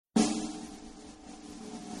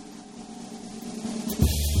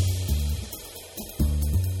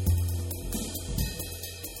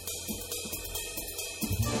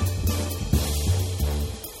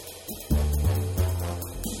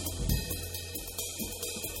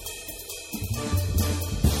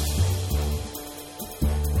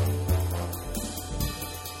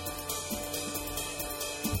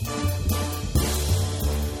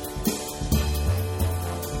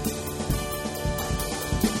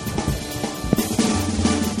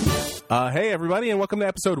Hey, everybody, and welcome to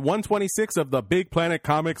episode 126 of the Big Planet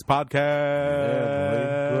Comics Podcast.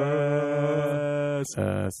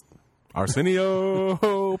 Arsenio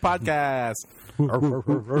Podcast.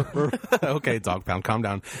 Okay, Dog Pound, calm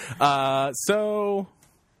down. So,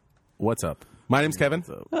 what's up? My name's Kevin.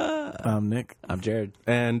 I'm Nick. I'm Jared.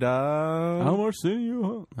 And, I'm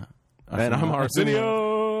Arsenio. And I'm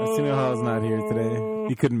Arsenio. Arsenio Hall's not here today.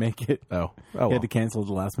 He couldn't make it. Oh, He well. had to cancel at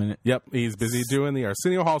the last minute. Yep, he's busy doing the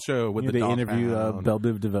Arsenio Hall show with He the had to Dog interview Pound. Belle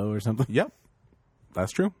Biv DeVoe or something. Yep,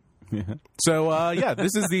 that's true. Yeah. So, yeah,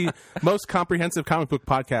 this is the most comprehensive comic book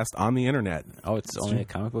podcast on the internet. Oh, it's only a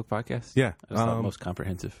comic book podcast? Yeah. It's not the most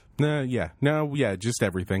comprehensive. Yeah, just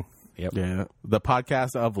everything. Yep. Yeah. The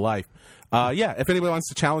podcast of life. Yeah, if anybody wants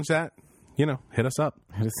to challenge that, hit us up.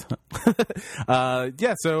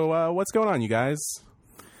 So what's going on, you guys?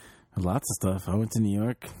 Lots of stuff. I went to New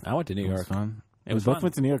York. I went to New It was York. fun. It was we both fun.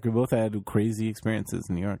 went to New York. We both had crazy experiences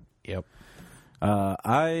in New York. Yep.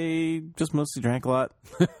 I just mostly drank a lot.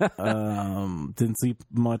 Didn't sleep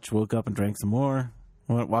much. Woke up and drank some more.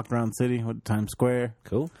 Walked around the city. Went to Times Square.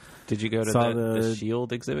 Cool. Did you go to Saw the the-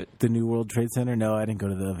 S.H.I.E.L.D. exhibit? The New World Trade Center. No, I didn't go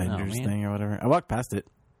to the Avengers man. thing or whatever. I walked past it.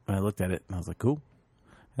 But I looked at it and I was like, cool.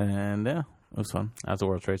 And yeah, it was fun. That was the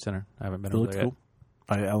World Trade Center. I haven't been It over looked there cool.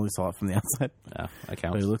 I only saw it from the outside. yet. Yeah, that But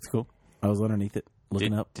counts. it looked cool. I was underneath it,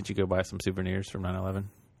 looking up. Did you go buy some souvenirs from 9/11?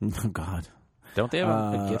 Oh, God. Don't they have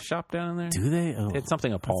a gift shop down in there? Do they? Oh. It's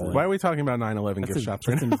something appalling. Why are we talking about 9/11 gift shops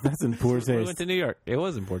right now? That's in poor We taste. went to New York. It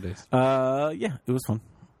was in 4 days. Yeah, it was fun.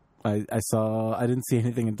 I didn't see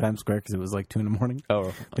anything in Times Square because it was like 2 a.m.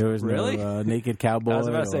 Oh, There was really? no naked cowboy. I was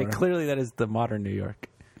about to say, or- clearly that is the modern New York.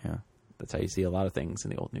 Yeah. That's how you see a lot of things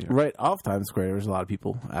in the old New York. Right off Times Square, there was a lot of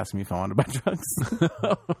people asking me if I wanted to buy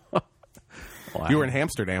drugs. Wow. You were in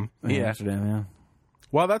Amsterdam. In Yeah. Amsterdam, yeah.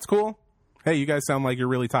 Well, that's cool. Hey, you guys sound like you're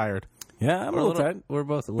really tired. Yeah, I'm a little tired. We're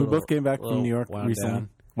both a We little. both came back little from New York wound recently. down.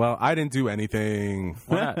 Well, I didn't do anything.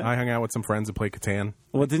 Why not? I hung out with some friends and played Catan.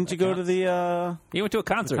 Well, didn't you go to the You went to a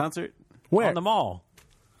concert concert? Where? on the mall.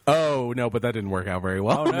 Oh, no, but that didn't work out very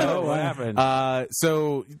well. Oh no! What happened?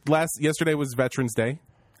 So yesterday was Veterans Day,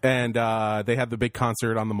 and they had the big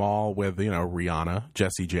concert on the mall with Rihanna,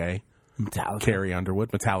 Jessie J, Metallica. Carrie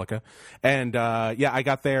Underwood, Metallica, and I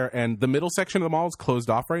got there, and the middle section of the mall is closed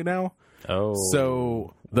off right now. Oh,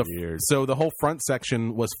 So weird. the whole front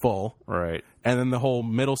section was full, right. and then the whole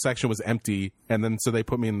middle section was empty, and then so they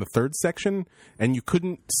put me in the third section, and you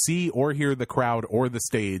couldn't see or hear the crowd or the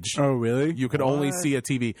stage. Oh, really? You could only see a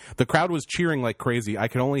TV. The crowd was cheering like crazy. I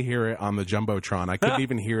could only hear it on the Jumbotron. I couldn't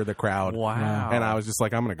even hear the crowd. Wow. And I was just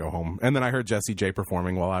like, I'm going to go home. And then I heard Jessie J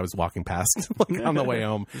performing while I was walking past like on the way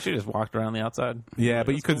home. You should have just walked around the outside. Yeah,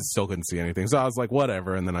 but you still couldn't see anything. So I was like,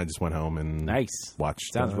 whatever. And then I just went home and Nice.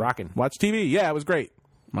 watched. Sounds rocking. Watched TV. Yeah, it was great.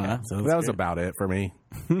 Wow, That was about it for me.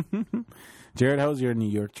 Jared, how was your New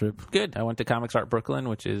York trip? Good. I went to Comics Art Brooklyn,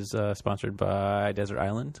 which is sponsored by Desert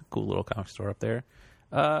Island. Cool little comic store up there.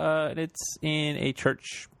 And it's in a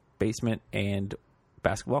church basement and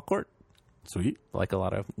basketball court, Sweet. like a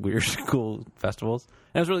lot of weird, cool festivals.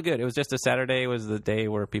 And it was really good. It was just a Saturday was the day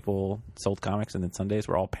where people sold comics, and then Sundays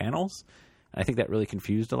were all panels. And I think that really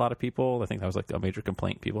confused a lot of people. I think that was like a major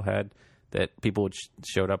complaint people had, that people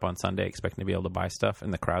showed up on Sunday expecting to be able to buy stuff,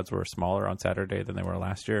 and the crowds were smaller on Saturday than they were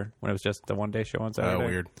last year when it was just the one-day show on Saturday. Oh,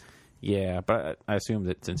 weird. Yeah, but I assume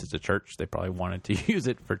that since it's a church, they probably wanted to use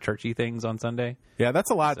it for churchy things on Sunday. Yeah, that's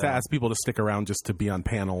a lot to So- ask people to stick around just to be on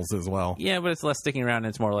panels as well. Yeah, but it's less sticking around, and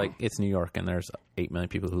it's more like it's New York, and there's 8 million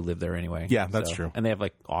people who live there anyway. Yeah, that's true. And they have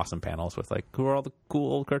like awesome panels with like, who are all the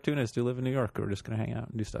cool old cartoonists who live in New York who are just going to hang out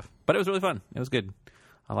and do stuff. But it was really fun. It was good.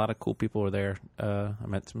 A lot of cool people were there. I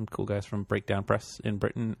met some cool guys from Breakdown Press in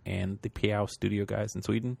Britain and the Piao Studio guys in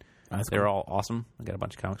Sweden. That's They're cool. all awesome. I got a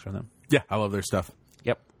bunch of comics from them. Yeah, I love their stuff.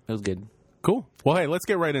 Yep, it was good. Cool. Well, hey, let's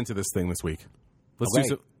get right into this thing this week. Let's Okay. do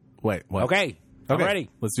some. Wait, what? Okay, I'm ready.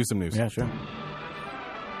 Let's do some news. Yeah, sure.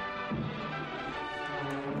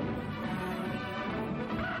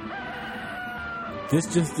 This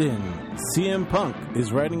just in. CM Punk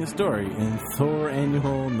is writing a story in Thor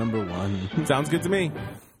Annual #1. Sounds good to me.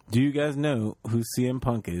 Do you guys know who CM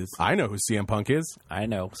Punk is? I know who CM Punk is. I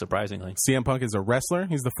know, surprisingly. CM Punk is a wrestler.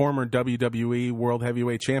 He's the former WWE World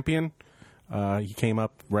Heavyweight Champion. He came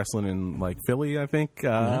up wrestling in like Philly, I think.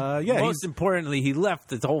 Yeah, Most importantly, he left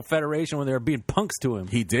the whole federation when they were being punks to him,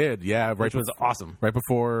 he did. Yeah, which was awesome right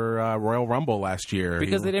before Royal Rumble last year.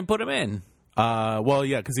 because they didn't put him in. Well,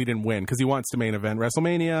 yeah, because he didn't win, because he wants to main event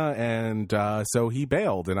WrestleMania, and so he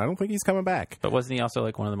bailed, and I don't think he's coming back. But wasn't he also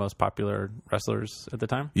like one of the most popular wrestlers at the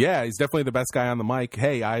time? Yeah, he's definitely the best guy on the mic.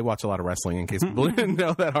 Hey, I watch a lot of wrestling, in case people didn't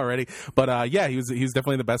know that already. But yeah, he was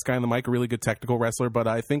definitely the best guy on the mic, a really good technical wrestler. But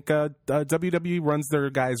I think WWE runs their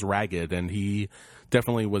guys ragged, and he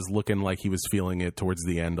definitely was looking like he was feeling it towards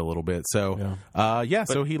the end a little bit. So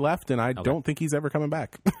so he left, and I don't think he's ever coming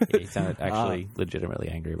back. Yeah, he sounded actually legitimately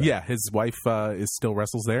angry about it. Yeah, his wife is still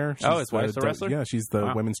wrestles there. His wife's a wrestler? Yeah, she's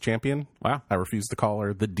the women's champion. Wow. I refuse to call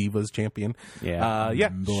her the Divas champion. Yeah.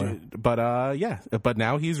 But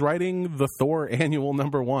now he's writing the Thor annual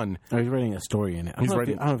 #1. Oh, he's writing a story in it. I don't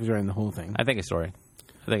know if he's writing the whole thing. I think a story.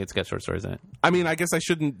 I think it's got short stories in it. I mean, I guess I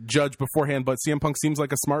shouldn't judge beforehand, but CM Punk seems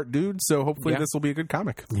like a smart dude, so hopefully this will be a good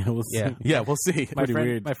comic. Yeah, we'll see. Yeah. Yeah, we'll see.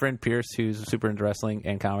 My friend Pierce, who's super into wrestling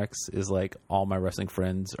and comics, is like, all my wrestling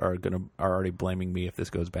friends are already blaming me if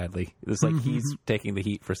this goes badly. It's like he's taking the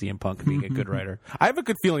heat for CM Punk being a good writer. I have a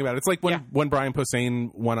good feeling about it. It's like when Brian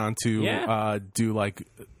Posehn went on to do like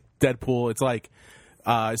Deadpool. It's like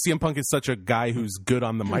CM Punk is such a guy who's good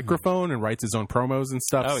on the microphone and writes his own promos and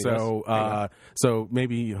stuff. So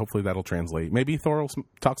maybe, hopefully, that'll translate. Maybe Thor will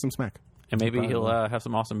talk some smack, and maybe he'll have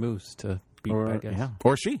some awesome moves to beat bad guys. Yeah.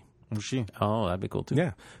 or she. Oh, that'd be cool too.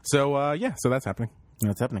 Yeah. So so that's happening.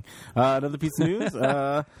 That's happening. Another piece of news.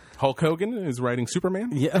 Hulk Hogan is writing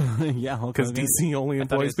Superman. Yeah, Hulk Because Hogan. DC only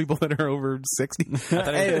employs people that are over 60.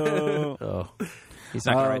 Oh, he's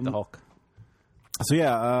not going to write the Hulk. So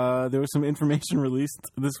there was some information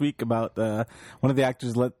released this week about one of the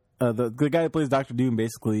actors let the guy who plays Dr. Doom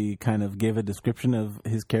basically kind of gave a description of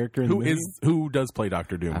his character in the movie. Who does play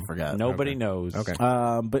Dr. Doom? I forgot. Nobody knows. Okay.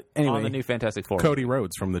 But anyway, On the new Fantastic Four. Cody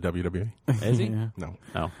Rhodes from the WWE. Is he? No.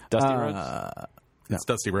 No. Dusty Rhodes? It's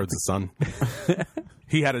Dusty Rhodes' son.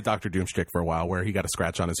 He had a Dr. Doom shtick for a while where he got a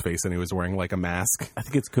scratch on his face and he was wearing like a mask. I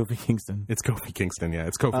think it's Kofi Kingston. It's Kofi Kingston, yeah.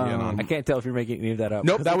 It's Kofi Anon. I can't tell if you're making any of that up.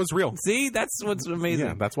 Nope, that was real. See? That's what's amazing.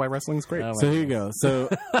 Yeah, that's why wrestling's great. Oh, So here you go. So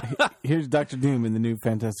here's Dr. Doom in the new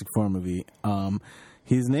Fantastic Four movie.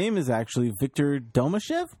 His name is actually Victor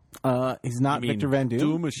Domashev. He's not Victor Van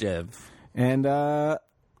Doom. Dumashev. And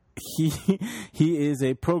he is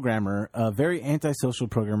a programmer, a very antisocial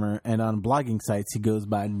programmer, and on blogging sites he goes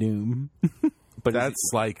by Doom. But That's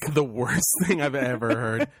like the worst thing I've ever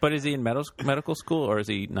heard. But is he in medical school, or has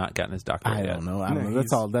he not gotten his doctorate I yet? don't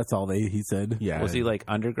know. That's all he said. Yeah. Was he like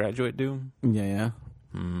undergraduate Doom? Yeah.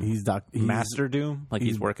 He's Master Doom? Like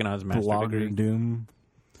he's working on his master blogger degree? Doom.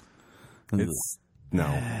 It's no.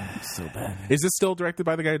 so bad. Is this still directed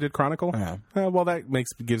by the guy who did Chronicle? Yeah. Well, that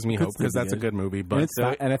gives me hope because that's a good. good movie. And,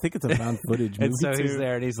 But and I think it's a found footage movie And so he's too.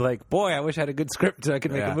 there, and he's like, "Boy, I wish I had a good script so I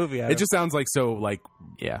could make yeah. a movie out of It just sounds like so like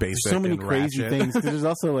Yeah. basic. There's so many and crazy ratchet. things. 'Cause there's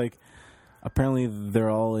also like apparently they're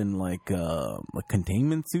all in like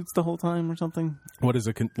containment suits the whole time or something. What is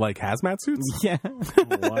it? Like hazmat suits? Yeah, What?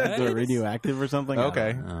 they're radioactive or something.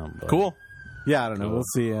 Okay. Oh, boy. Cool. Yeah, I don't know. We'll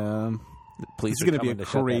see. Police It's are going to be coming a to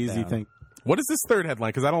shut that crazy down. thing. What is this third headline?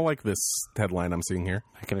 Because I don't like this headline I'm seeing here.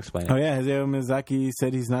 I can explain it. Oh yeah, Hideo Miyazaki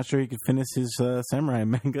said he's not sure he could finish his samurai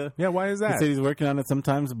manga. Yeah, why is He that? said he's working on it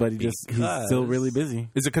sometimes, but he's still really busy.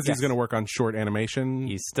 Is it because Yes. he's going to work on short animation?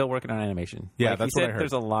 He's still working on animation. Yeah, Like, that's he what said I heard.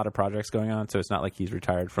 There's a lot of projects going on, so it's not like he's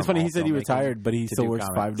retired from. It's funny. all He said he filmmaking retired, but he to still do works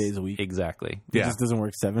comics. 5 days a week. Exactly. He Yeah. just doesn't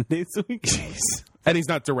work 7 days a week. And he's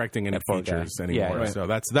not directing any poor guy. features anymore. Yeah, right. So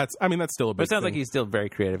that's I mean that's still a big But it sounds like thing. he's still very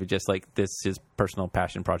creative. It's just like this his personal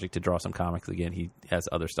passion project to draw some comics again. He has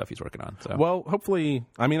other stuff he's working on. So Well, hopefully,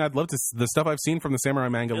 I mean, I'd love to. The stuff I've seen from the Samurai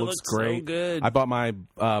manga looks looks so great. good. I bought my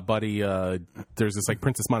buddy. There's this like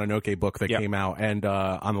Princess Mononoke book that Yep. came out, and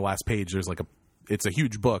on the last page, there's like it's a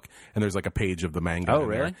huge book, and there's like a page of the manga. Oh, in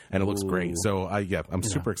there, really? and it looks great. So I'm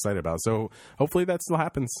super excited about it. So hopefully that still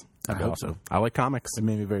happens. I hope so. I like comics. It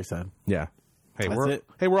made me very sad. Yeah. Hey, That's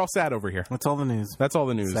it. we're all sad over here. That's all the news. That's all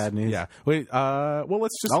the news. Sad news. Yeah. Wait. Well,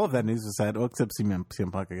 let's just. All of that news was sad, well, except CM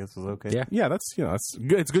Punk. I guess was okay. Yeah. Yeah, that's that's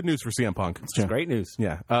good. It's good news for CM Punk. Sure. great news.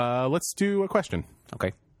 Yeah. Let's do a question.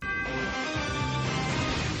 Okay.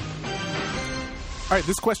 All right,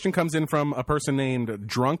 this question comes in from a person named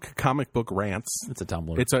Drunk Comic Book Rants. It's a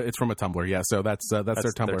Tumblr. It's from a Tumblr, yeah. So that's their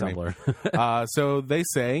Tumblr name. So they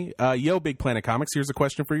say, "Yo, Big Planet Comics, here's a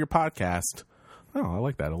question for your podcast." Oh, I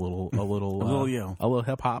like that. A little yo. a little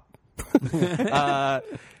hip hop.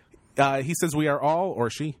 He says, "We are all, or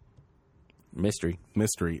she, Mystery.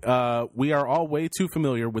 we are all way too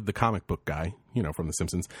familiar with the comic book guy, from The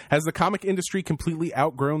Simpsons. Has the comic industry completely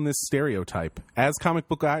outgrown this stereotype? As comic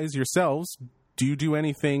book guys yourselves, do you do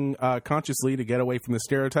anything consciously to get away from the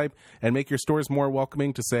stereotype and make your stores more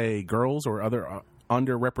welcoming to, say, girls or other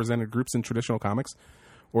underrepresented groups in traditional comics?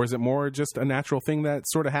 Or is it more just a natural thing that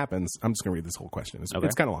sort of happens? I'm just going to read this whole question.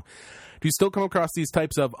 It's kind of long. Do you still come across these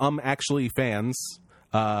types of actually fans,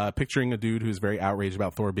 picturing a dude who's very outraged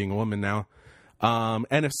about Thor being a woman now?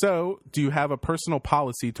 And if so, do you have a personal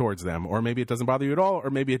policy towards them? Or maybe it doesn't bother you at all, or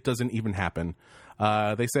maybe it doesn't even happen.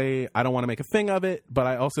 They say, I don't want to make a thing of it, but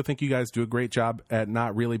I also think you guys do a great job at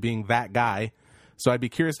not really being that guy. So I'd be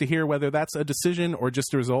curious to hear whether that's a decision or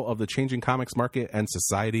just a result of the changing comics market and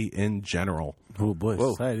society in general. Oh boy,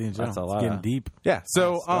 society in general. That's a lot. It's getting deep. Yeah.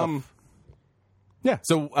 So,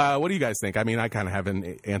 what do you guys think? I mean, I kind of have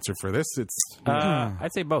an answer for this. It's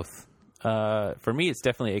I'd say both. For me, it's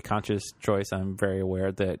definitely a conscious choice. I'm very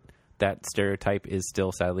aware that stereotype is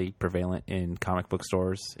still sadly prevalent in comic book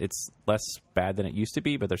stores. It's less bad than it used to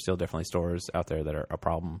be, but there's still definitely stores out there that are a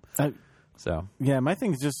problem. So yeah, my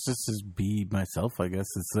thing is just be myself. I guess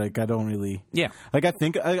it's like I don't really. Yeah, like I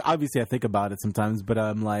think about it sometimes, but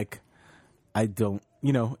I'm like I don't.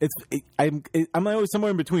 You know, I'm always somewhere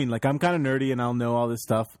in between. Like I'm kind of nerdy and I'll know all this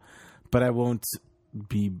stuff, but I won't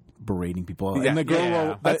be berating people. Yeah, and the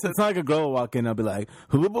girl it's not like a girl will walk in and I'll be like,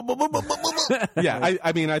 yeah.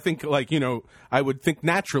 I mean, I think like, you know, I would think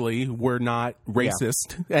naturally we're not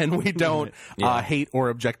racist and we don't hate or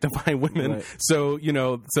objectify women. Right. So, you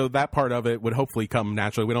know, so that part of it would hopefully come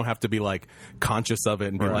naturally. We don't have to be like conscious of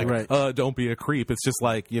it and be like, don't be a creep. It's just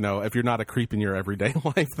like, you know, if you're not a creep in your everyday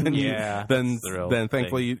life, then then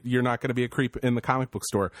thankfully you're not going to be a creep in the comic book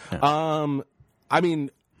store. Yeah. I mean,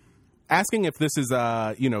 asking if this is,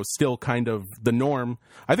 you know, still kind of the norm,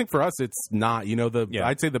 I think for us it's not. You know,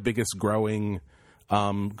 I'd say the biggest growing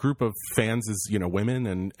group of fans is, you know,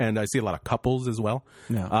 women, and I see a lot of couples as well.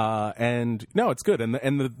 Yeah. And no, it's good. And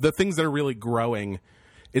the things that are really growing,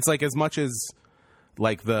 it's like as much as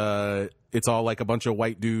like it's all like a bunch of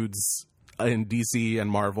white dudes in DC and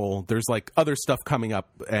Marvel, there's like other stuff coming up,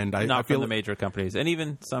 and I feel from the major companies, and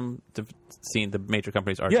even some seen the major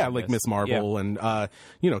companies are like Miss Marvel, and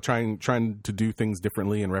you know, trying to do things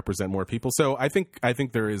differently and represent more people. So I think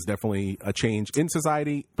there is definitely a change in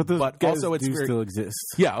society, but also it's still exist.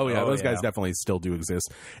 Yeah, those guys definitely still do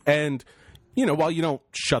exist, and you know, while you don't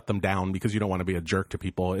shut them down because you don't want to be a jerk to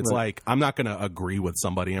people, it's like I'm not going to agree with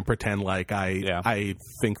somebody and pretend like I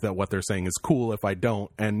think that what they're saying is cool if I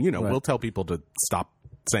don't. And, you know, we'll tell people to stop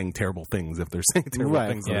saying terrible things if they're saying terrible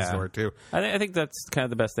things in the store, too. I think that's kind of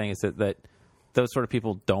the best thing is that those sort of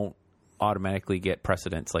people don't automatically get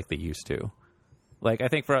precedence like they used to. Like, I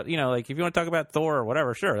think for, you know, like if you want to talk about Thor or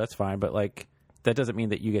whatever, sure, that's fine. But, like, that doesn't mean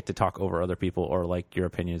that you get to talk over other people or, like, your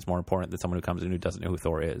opinion is more important than someone who comes in who doesn't know who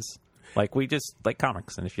Thor is. Like, we just like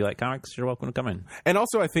comics, and if you like comics, you're welcome to come in. And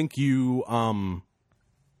also, I think you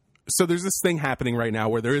so there's this thing happening right now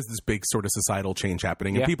where there is this big sort of societal change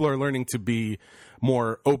happening, and people are learning to be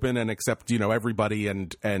more open and accept, you know, everybody,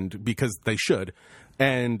 and because they should.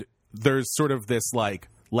 And there's sort of this like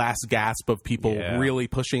last gasp of people really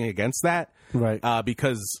pushing against that, right?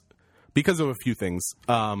 Because of a few things.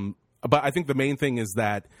 But I think the main thing is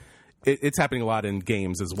that it's happening a lot in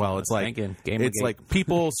games as well. It's like like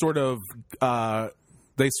people sort of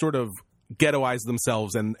they sort of ghettoize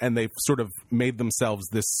themselves and they've sort of made themselves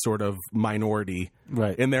this sort of minority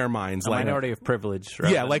in their minds, like minority of privilege.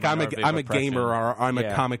 Yeah, like I'm a gamer or I'm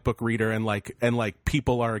a comic book reader, and like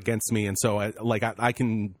people are against me, and so I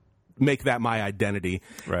can make that my identity.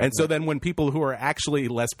 And so then when people who are actually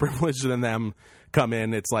less privileged than them come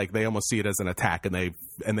in, it's like they almost see it as an attack, and they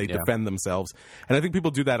defend themselves. And I think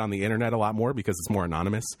people do that on the internet a lot more because it's more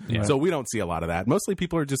anonymous. So we don't see a lot of that. Mostly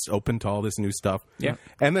people are just open to all this new stuff.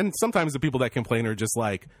 And then sometimes the people that complain are just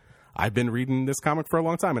like, I've been reading this comic for a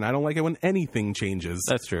long time, and I don't like it when anything changes.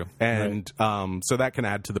 That's true. And so that can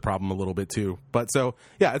add to the problem a little bit too. But so,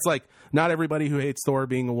 yeah, it's like not everybody who hates Thor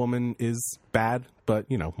being a woman is bad, but,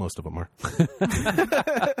 you know, most of them are.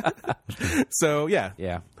 So,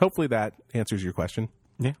 yeah. Hopefully that answers your question.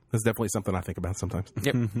 Yeah. That's definitely something I think about sometimes.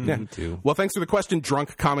 Yep. Yeah. Me too. Well, thanks for the question,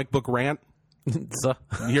 Drunk Comic Book Rant.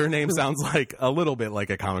 Your name sounds like a little bit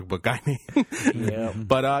like a comic book guy name.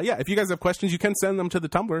 But if you guys have questions, you can send them to the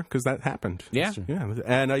Tumblr because that happened. Yeah.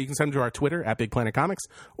 And you can send them to our Twitter at Big Planet Comics,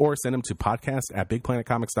 or send them to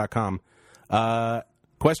podcast@bigplanetcomics.com.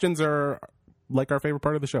 Questions are like our favorite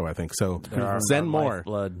part of the show, I think. So send more.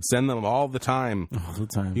 Send them all the time. All the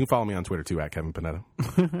time. You can follow me on Twitter too at Kevin Panetta.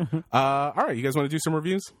 All right, you guys want to do some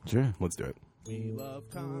reviews? Sure. Let's do it. We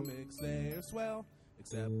love comics, they're swell.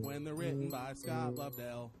 Except when they're written by Scott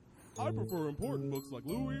Lobdell. I prefer important books like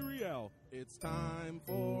Louis Riel. It's time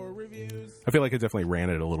for reviews. I feel like I definitely ran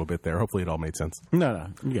it a little bit there. Hopefully it all made sense. No,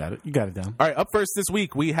 you got it. You got it down. All right, up first this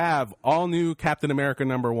week, we have all new Captain America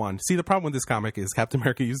 #1. See, the problem with this comic is Captain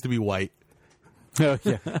America used to be white. Oh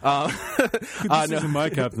yeah. No. This isn't my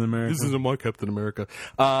Captain America. This isn't my Captain America.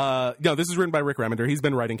 No, this is written by Rick Remender. He's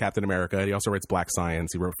been writing Captain America. He also writes Black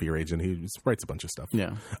Science. He wrote Fear Agent. He writes a bunch of stuff.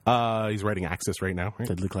 Yeah. He's writing Axis right now. Right?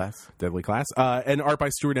 Deadly Class. Deadly Class. And art by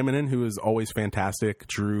Stuart Immonen, who is always fantastic.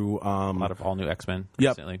 Drew A lot of all new X-Men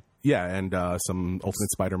Yep. recently. Yeah, and some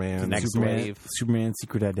Ultimate Spider-Man. Next wave. Superman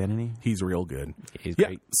Secret Identity. He's real good. He's Yeah.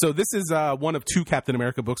 great. So this is one of 2 Captain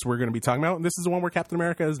America books we're going to be talking about, and this is the one where Captain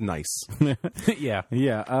America is nice. Yeah.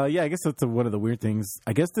 Yeah. I guess that's one of the weird things.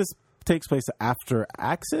 I guess this takes place after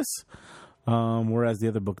Axis, whereas the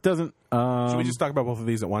other book doesn't. Should we just talk about both of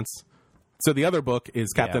these at once? So the other book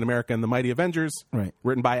is Captain Yeah. America and the Mighty Avengers, Right.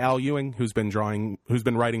 written by Al Ewing, who's been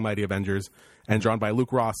writing Mighty Avengers, and drawn by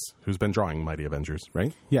Luke Ross, who's been drawing Mighty Avengers,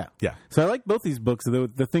 right? Yeah. Yeah. So I like both these books.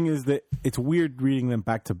 The thing is that it's weird reading them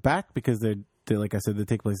back to back because they're like I said, they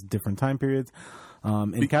take place at different time periods.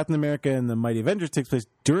 And Captain America and the Mighty Avengers takes place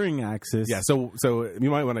during Axis. Yeah. So you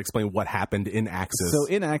might want to explain what happened in Axis. So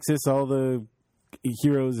in Axis, all the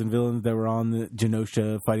heroes and villains that were on the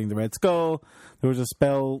Genosha fighting the Red Skull, there was a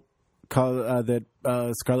spell that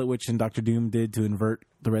Scarlet Witch and Doctor Doom did to invert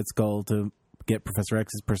the Red Skull to get Professor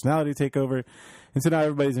X's personality to take over, and so now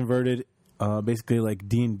everybody's inverted. Basically, like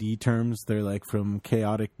D&D terms, they're like from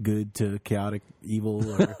chaotic good to chaotic evil.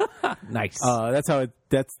 Or, Nice. that's how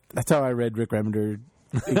I read Rick Remender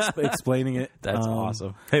explaining it. That's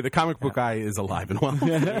awesome. Hey, the comic book guy is alive and well.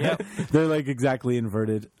 They're like exactly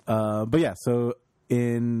inverted. But yeah, so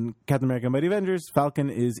in Captain America and Mighty Avengers, Falcon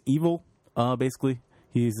is evil. Basically,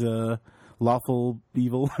 he's lawful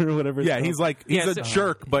evil or whatever. Yeah, he's a so-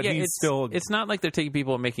 jerk, but yeah, he's still. It's not like they're taking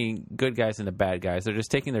people and making good guys into bad guys. They're just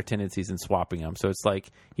taking their tendencies and swapping them. So it's like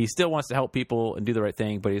he still wants to help people and do the right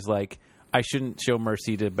thing, but he's like, I shouldn't show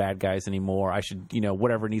mercy to bad guys anymore. I should,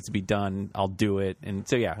 whatever needs to be done, I'll do it. And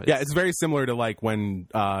so it's very similar to like when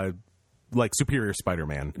like Superior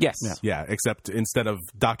Spider-Man. Yes. Yeah, except instead of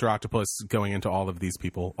Dr. Octopus going into all of these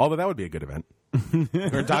people, although that would be a good event.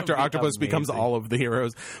 Or Dr. Octopus becomes all of the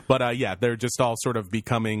heroes. But they're just all sort of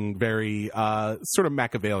becoming very sort of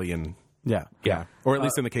Machiavellian. Yeah. Yeah. Or at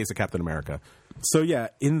least in the case of Captain America. So yeah,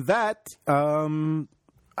 in that,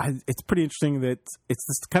 it's pretty interesting that it's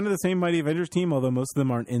kind of the same Mighty Avengers team, although most of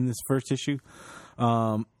them aren't in this first issue.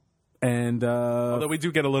 Although we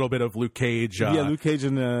do get a little bit of Luke Cage. Luke Cage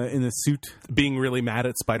in the suit. Being really mad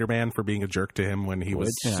at Spider-Man for being a jerk to him when he was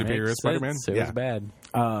superior as Spider-Man. So it was bad.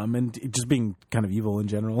 And just being kind of evil in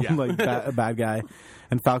general, Yeah. like a bad guy.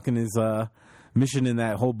 And Falcon is mission in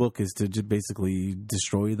that whole book is to just basically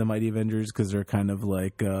destroy the Mighty Avengers because they're kind of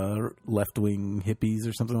like left-wing hippies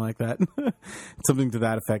or something like that. Something to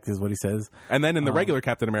that effect is what he says. And then in the regular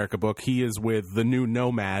Captain America book, he is with the new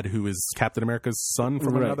Nomad, who is Captain America's son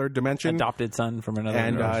from another dimension. Adopted son from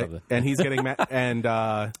another And he's getting mad. And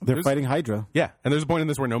They're fighting Hydra. Yeah, and there's a point in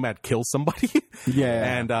this where Nomad kills somebody.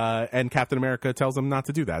 Yeah. And Captain America tells him not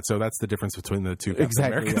to do that. So that's the difference between the two Captain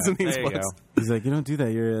Americas in these There you books. go. He's like, you don't do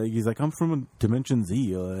that. He's like, I'm from a Dimension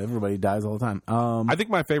Z. Everybody dies all the time. I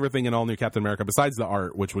think my favorite thing in all new Captain America, besides the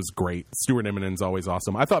art, which was great, Stuart Immonen's always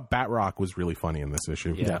awesome. I thought Batroc was really funny in this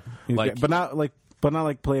issue. Yeah. but not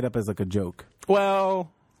like played up as like a joke.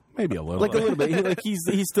 Well, maybe a little. Like a little bit. He's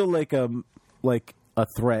still like a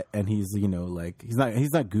threat, and he's he's not a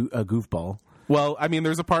goofball. Well, I mean,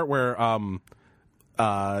 there's a part where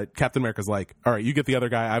Captain America's like, all right, you get the other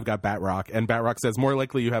guy, I've got Batroc. And Batroc says, more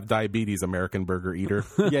likely you have diabetes, American burger eater.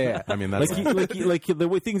 Yeah. I mean, that's like the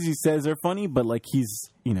way things he says are funny, but like he's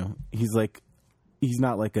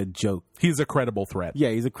not like a joke. he's a credible threat. Yeah,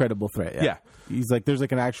 he's a credible threat. Yeah. He's like, there's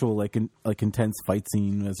like an actual intense fight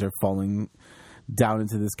scene as they're falling down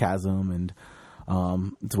into this chasm, and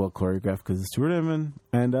it's well choreographed because it's Stuart Immonen,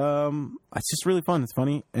 and it's just really fun. It's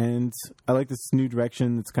funny, and I like this new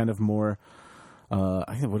direction. It's kind of more.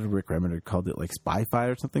 I think what did Rick Remender called it, like spy-fi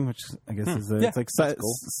or something, which I guess is it's like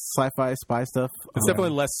sci-fi spy stuff. It's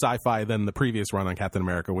definitely less sci-fi than the previous run on Captain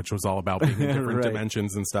America, which was all about being in different Right.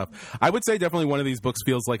 dimensions and stuff. I would say definitely one of these books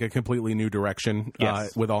feels like a completely new direction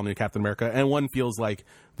with all new Captain America, and one feels like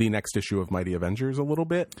the next issue of Mighty Avengers a little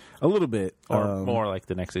bit. Or more like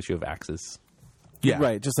the next issue of Axis. Yeah,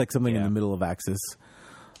 right, just like something in the middle of Axis.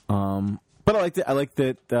 But I like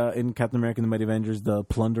that in Captain America and the Mighty Avengers, the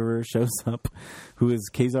Plunderer shows up, who is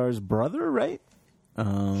Kazar's brother, right?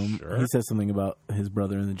 Sure. He says something about his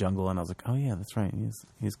brother in the jungle, and I was like, oh yeah, that's right.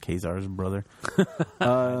 He's Kazar's brother. I did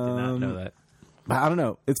not know that. But I don't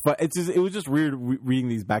know. It's fun. It was just weird reading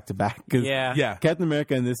these back to back. Yeah. Captain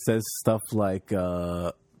America in this says stuff like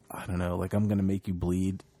I don't know, like I'm gonna make you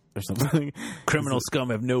bleed or something. Criminal scum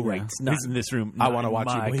have no rights. Not in this room. I Not wanna in watch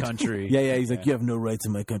you my bleed. country. Yeah. He's like, you have no rights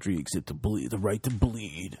in my country except to bleed. The right to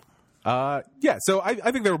bleed. Yeah, so I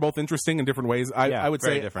think they were both interesting in different ways. I would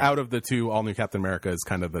very say different. out of the two, All New Captain America is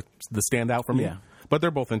kind of the standout for me. Yeah. But they're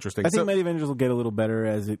both interesting. I think Mighty Avengers will get a little better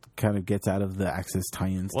as it kind of gets out of the Axis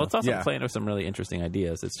tie-in Well, it's stuff. also Yeah. playing with some really interesting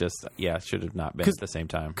ideas. It's just, it should have not been at the same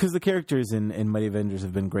time. Because the characters in Mighty Avengers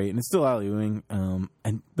have been great, and it's still Ali Ewing.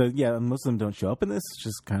 And most of them don't show up in this. It's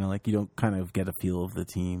just kind of like you don't kind of get a feel of the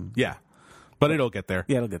team. Yeah. But it'll get there.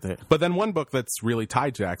 Yeah, it'll get there. But then one book that's really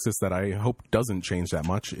tied to Axis that I hope doesn't change that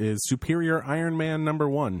much is Superior Iron Man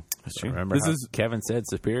 #1. Remember This how is Kevin said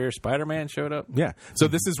Superior Spider-Man showed up? Yeah. So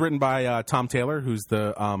this is written by Tom Taylor, who's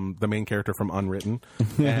the main character from Unwritten.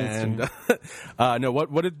 And no,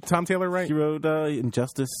 what did Tom Taylor write? He wrote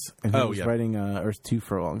Injustice, and he Oh, was yeah. writing Earth 2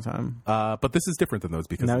 for a long time. But this is different than those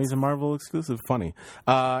because Now it's he's a Marvel exclusive. funny.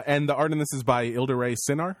 And the art in this is by Ilderay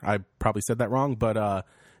Sinar. I probably said that wrong, but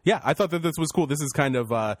yeah, I thought that this was cool. This is kind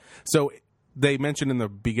of so they mentioned in the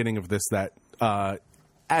beginning of this that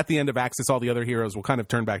at the end of Axis, all the other heroes will kind of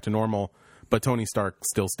turn back to normal, but Tony Stark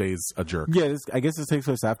still stays a jerk. Yeah, I guess this takes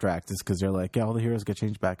place after Axis because they're like, yeah, all the heroes get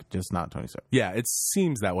changed back, just not Tony Stark. Yeah, it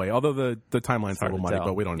seems that way. Although the timeline's a hard little to muddy, tell.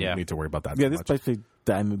 but we don't Yeah. need to worry about that. Yeah, too this much. basically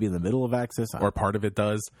maybe in the middle of Axis. Or part of it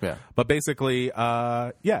does. Yeah. But basically,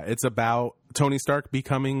 it's about Tony Stark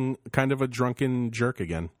becoming kind of a drunken jerk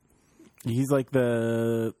again. He's like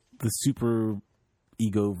the super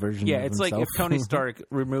ego version Yeah, of it's himself. like if Tony Stark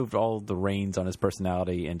removed all the reins on his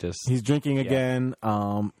personality and just He's drinking again.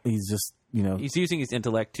 He's just, he's using his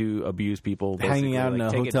intellect to abuse people, hanging basically, out in like,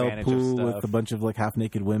 a take hotel advantage of pool stuff. with a bunch of like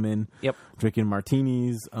half-naked women. Yep. Drinking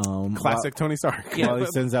martinis. Classic Tony Stark. Yeah, While he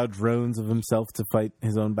but- sends out drones of himself to fight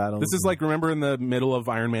his own battles. This is like, remember in the middle of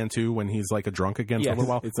Iron Man 2 when he's like a drunk again for Yes. a little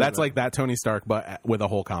while? It's That's like like that Tony Stark, but with a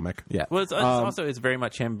whole comic. Yeah. Well, it's also it's very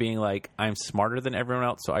much him being like, I'm smarter than everyone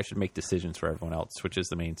else, so I should make decisions for everyone else, which is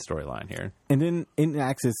the main storyline here. And then in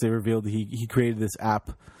Axis, they revealed he created this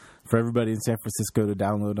app for everybody in San Francisco to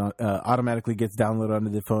download on, automatically gets downloaded onto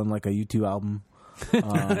the phone like a U2 album.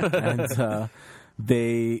 And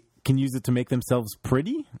they can use it to make themselves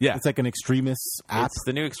pretty. Yeah. It's like an extremist app. It's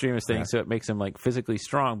the new extremist thing, so it makes him like physically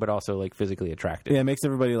strong, but also like physically attractive. Yeah, it makes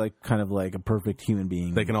everybody like kind of like a perfect human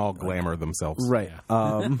being. They can all glamour themselves. Right.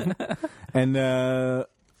 And the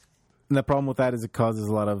problem with that is it causes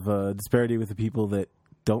a lot of disparity with the people that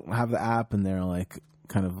don't have the app, and they're like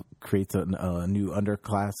kind of creates a new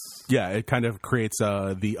underclass. Yeah, it kind of creates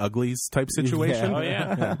the uglies type situation. Yeah. Oh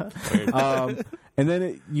yeah. Weird. And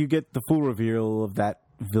then you get the full reveal of that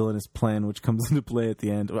villainous plan, which comes into play at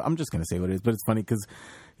the end. Well, I'm just going to say what it is, but it's funny because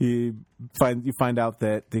you find out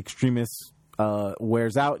that the extremist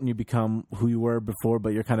wears out and you become who you were before,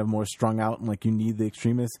 but you're kind of more strung out and like you need the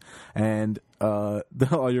extremist. And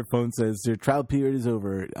all your phone says your trial period is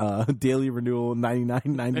over. Daily renewal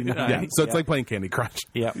 $99.99. Yeah, so it's like playing Candy Crush.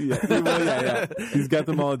 Yep. Yeah. He's got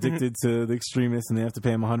them all addicted to the extremists, and they have to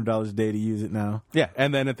pay him $100 a day to use it now. Yeah,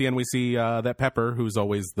 and then at the end we see that Pepper, who's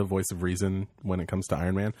always the voice of reason when it comes to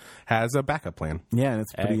Iron Man, has a backup plan. Yeah, and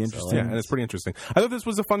it's pretty Excellent. interesting. Yeah, and it's pretty interesting. I thought this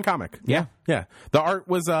was a fun comic. Yeah. Yeah. The art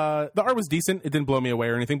was decent. It didn't blow me away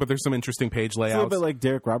or anything, but there's some interesting page It's a little layouts. bit like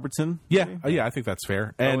Derek Robertson. Yeah, I think that's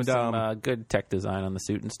fair. And And some good tech design on the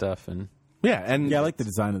suit and stuff, and yeah, and Yeah, I like the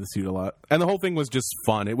design of the suit a lot. and the whole thing was just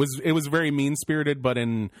fun. It was very mean spirited, but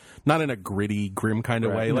not in a gritty, grim kind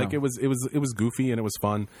of Right, way. no. Like it was goofy and it was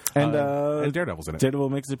fun. And and Daredevil's in it. Daredevil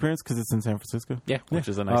makes his appearance because it's in San Francisco. yeah, which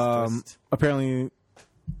is a nice twist. Apparently,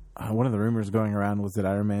 one of the rumors going around was that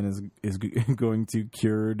Iron Man is going to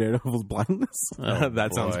cure Daredevil's blindness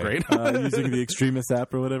That sounds boy. great. using the Extremist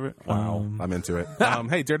app or whatever. Wow, I'm into it.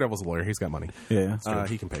 Hey, Daredevil's a lawyer. He's got money. Yeah.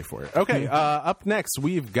 He can pay for it. Okay, up next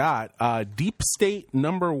we've got Deep State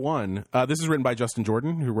 #1. This is written by Justin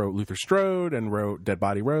Jordan, who wrote Luther Strode and wrote Dead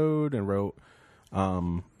Body Road and wrote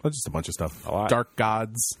just a bunch of stuff. A lot. Dark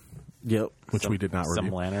Gods, Yep. which we did not Some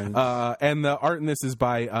review. lanterns. And the art in this is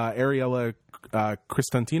by Ariella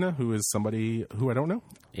Cristantina, who is somebody who I don't know.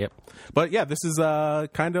 Yep. But yeah, this is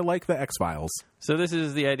kind of like the X-Files. So this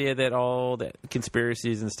is the idea that all the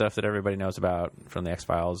conspiracies and stuff that everybody knows about from the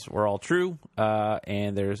X-Files were all true,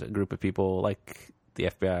 and there's a group of people like the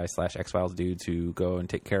FBI/X-Files dudes who go and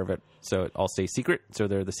take care of it, so it all stays secret. So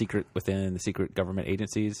they're the secret within the secret government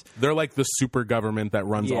agencies. They're like the super government that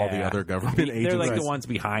runs all the Yeah. other government agencies. They're like the ones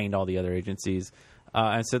behind all the other agencies.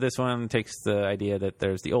 And so this one takes the idea that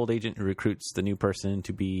there's the old agent who recruits the new person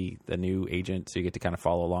to be the new agent, so you get to kind of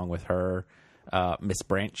follow along with her, Miss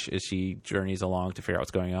Branch, as she journeys along to figure out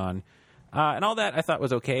what's going on. And all that I thought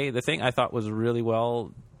was okay. The thing I thought was really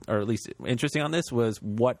well or at least interesting on this, was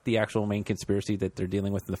what the actual main conspiracy that they're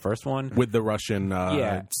dealing with in the first one. With the Russian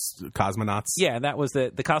cosmonauts. Yeah, and that was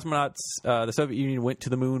that the cosmonauts, the Soviet Union went to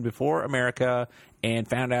the moon before America and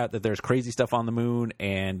found out that there's crazy stuff on the moon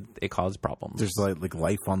and it caused problems. There's like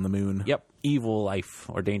life on the moon. Yep, evil life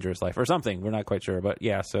or dangerous life or something. We're not quite sure, but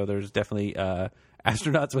yeah. So there's definitely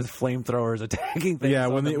astronauts with flamethrowers attacking things. Yeah,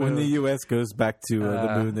 when the U.S. goes back to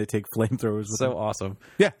the moon, they take flamethrowers. With so them. Awesome.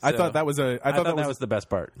 Yeah, I So, thought that was I thought that was the best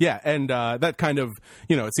part. Yeah, and that kind of,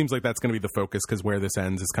 it seems like that's going to be the focus because where this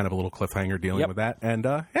ends is kind of a little cliffhanger dealing Yep. with that. And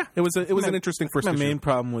yeah, it was an interesting first My issue. main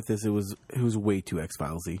problem with this, it was way too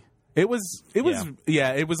X-Filesy. It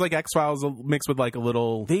was like X-Files mixed with like a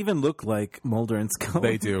little. They even look like Mulder and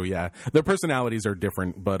Scully. They do, yeah. Their personalities are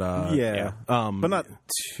different, but yeah. But not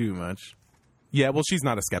too much. yeah. Well, she's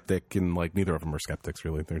not a skeptic, and like neither of them are skeptics,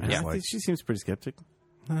 really. They're just I like, think she seems pretty skeptic.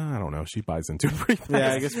 I don't know. She buys into it pretty fast.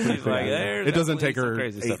 Yeah, I guess pretty She's like, there's It doesn't definitely take some her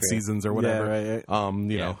crazy 8 stuff here. seasons or whatever. Yeah, right.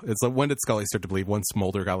 You know, it's like, when did Scully start to believe once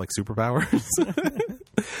Mulder got like superpowers?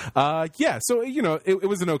 Yeah, so it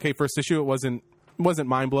was an okay first issue. It wasn't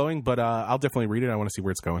mind blowing, but I'll definitely read it. I want to see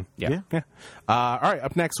where it's going. Yeah. Yeah. All right.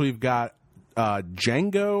 Up next, we've got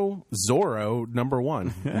Django Zorro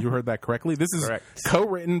 #1. You heard that correctly. This is Correct.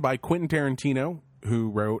 co-written by Quentin Tarantino, who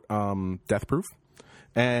wrote Death Proof,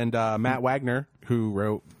 and Matt Wagner, who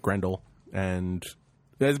wrote Grendel, and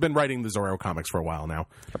has been writing the Zorro comics for a while now.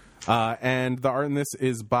 And the art in this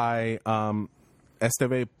is by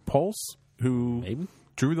Esteve Pulse, who Maybe.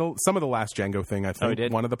 drew some of the last Django thing. I think he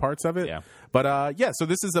did? one of the parts of it. Yeah. But yeah, so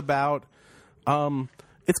this is about.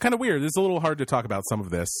 It's kind of weird. It's a little hard to talk about some of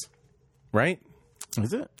this, right?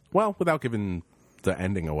 Is it? Well, without giving the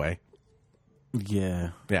ending away.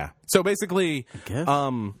 Yeah. Yeah. So basically, guess.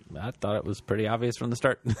 I thought it was pretty obvious from the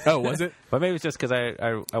start. oh, was it? But maybe it's just because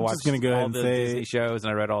I watched gonna go ahead all and the say- Disney shows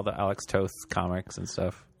and I read all the Alex Toth comics and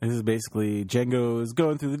stuff. This is basically Django is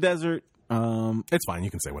going through the desert, It's fine. You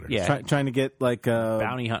can say what it is. Yeah. trying to get like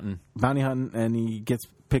Bounty hunting. bounty hunting, and he gets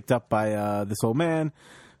picked up by this old man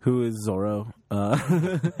who is Zorro,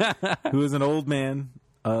 who is an old man,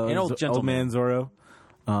 An old gentleman. man Zorro.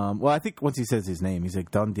 Well, I think once he says his name, he's like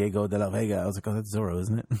Don Diego de la Vega. I was like, oh, that's Zorro,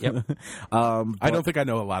 isn't it? Yep. I don't think I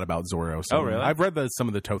know a lot about Zorro. So Oh, really? I've read some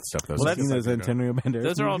of the Toth stuff, though. Well, so I that's guess I do know. Antonio Banderas.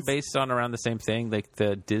 Those are all movies. based on around the same thing. Like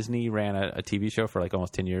the Disney ran a TV show for like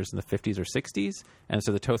almost 10 years in the 50s or 60s. And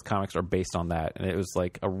so the Toth comics are based on that. And it was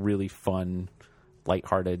like a really fun,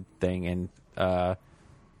 lighthearted thing. And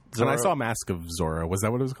And I saw Mask of Zorro. Was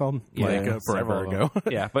that what it was called? Yeah, like forever several of ago.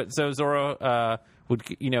 them. Yeah, but so Zorro would,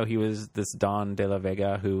 he was this Don de la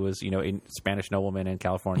Vega who was, a Spanish nobleman in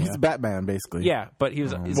California. He's Batman, basically. Yeah, but he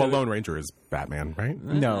was. Well, Lone Ranger is Batman, right?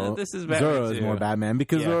 No, This is Batman, Zorro is too. more Batman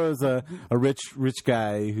because Yeah. Zorro is a rich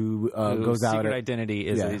guy who goes out. Secret identity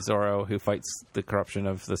is Yeah. a Zorro who fights the corruption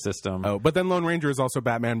of the system. Oh, but then Lone Ranger is also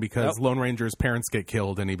Batman because Yep. Lone Ranger's parents get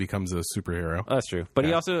killed and he becomes a superhero. Oh, that's true. But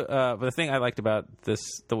he Yeah. also, but the thing I liked about this,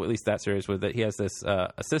 at least that series, was that he has this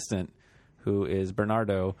assistant who is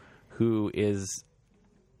Bernardo, who is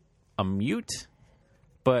a mute,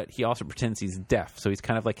 but he also pretends he's deaf. So he's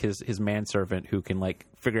kind of like his manservant who can like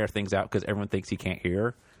figure things out because everyone thinks he can't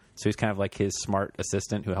hear. So he's kind of like his smart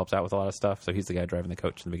assistant who helps out with a lot of stuff. So he's the guy driving the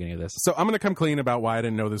coach in the beginning of this. So I'm going to come clean about why I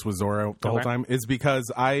didn't know this was Zorro the whole Okay. time is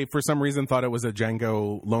because I, for some reason, thought it was a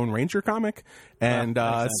Django Lone Ranger comic. And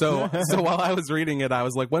makes so while I was reading it, I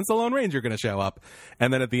was like, when's the Lone Ranger going to show up?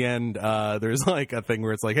 And then at the end, there's like a thing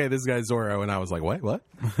where it's like, hey, this guy's Zorro. And I was like, what?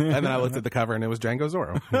 And then I looked at the cover and it was Django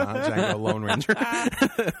Zorro, not Django Lone Ranger.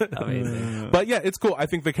 Amazing. But yeah, it's cool. I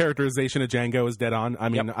think the characterization of Django is dead on. I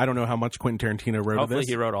mean, Yep. I don't know how much Quentin Tarantino wrote of Hopefully this.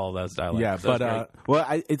 he wrote all of those dialogues. Yeah, So it's but great.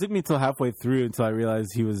 Well, it took me until halfway through until I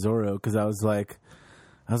realized he was Zorro because I was like,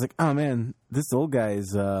 oh man, this old guy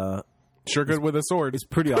is sure good with a sword.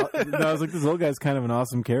 pretty. No, I was like, this old guy's kind of an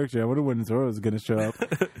awesome character. I wonder when Zorro is going to show up.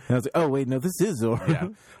 And I was like, oh wait, no, this is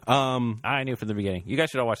Zorro. Yeah. I knew from the beginning. You guys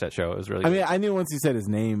should all watch that show. It was really I good. mean, I knew once he said his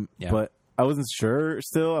name, Yeah. but I wasn't sure.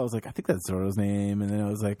 Still, I was like, I think that's Zorro's name, and then I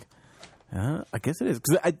was like, I guess it is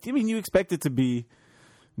because I mean, you expect it to be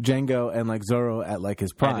Django and like Zorro at like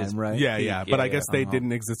his prime, his- right? Yeah, yeah. But I yeah. guess they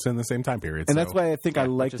didn't exist in the same time period. And so. that's why I think I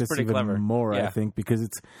like which is this pretty even clever. more. I Yeah. think because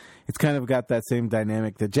it's kind of got that same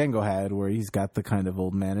dynamic that Django had, where he's got the kind of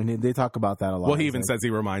old man, and they talk about that a lot. Well, he It's even like, says he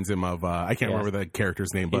reminds him of I can't Yeah. remember the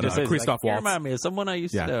character's name, He but just says, Christoph like, you Waltz. remind me of someone I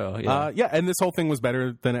used Yeah. to know. Yeah, and this whole thing was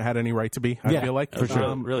better than it had any right to be. I Yeah, feel like for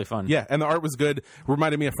sure. Really fun. Yeah, and the art was good.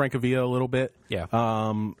 Reminded me of Francavilla a little bit. Yeah.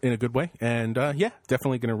 in a good way. And yeah,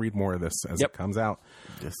 definitely going to read more of this as Yep. it comes out.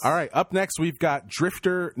 Yes. All right, up next we've got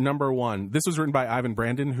Drifter #1. This was written by Ivan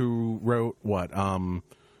Brandon, who wrote what?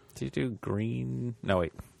 Did you do Green? No,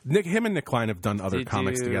 wait. Him and Nick Klein have done other They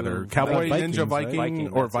comics do together. Cowboy Vikings, Ninja right? Viking, Viking,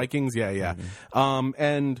 or that's it. Vikings, yeah.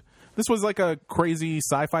 And this was like a crazy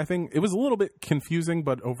sci-fi thing. It was a little bit confusing,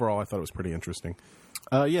 but overall I thought it was pretty interesting.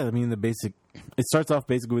 Yeah, I mean it starts off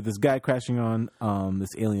basically with this guy crashing on this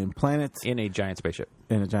alien planet in a giant spaceship.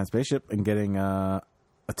 in a giant spaceship and getting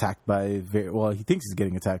attacked by he thinks he's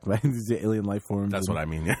getting attacked by these alien life forms. That's what I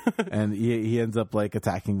mean. Yeah. And he ends up like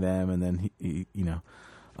attacking them, and then he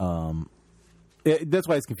that's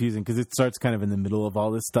why it's confusing, because it starts kind of in the middle of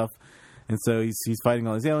all this stuff, and so he's fighting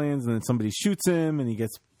all these aliens, and then somebody shoots him, and he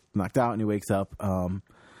gets knocked out, and he wakes up. And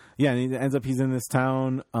he ends up he's in this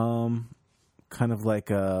town, kind of like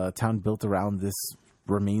a town built around this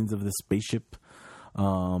remains of this spaceship.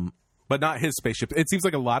 But not his spaceship. It seems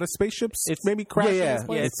like a lot of spaceships maybe crashing. yeah. this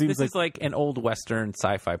place. Yeah, It seems this is like an old Western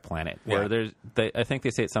sci-fi planet where Yeah. I think they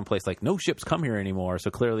say at some place like no ships come here anymore. So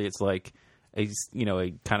clearly it's like a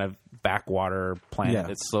kind of backwater planet Yeah.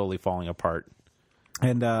 that's slowly falling apart.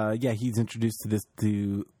 And he's introduced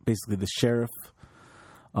to basically the sheriff,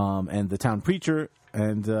 and the town preacher,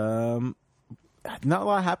 and not a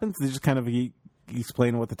lot happens. They just kind of he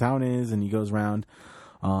explain what the town is, and he goes around,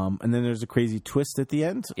 and then there's a crazy twist at the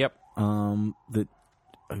end. Yep. That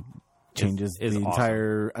changes Is the awesome.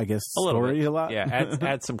 entire, I guess, A little story bit. a lot. Yeah,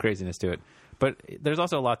 adds some craziness to it. But there's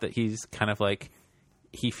also a lot that he's kind of like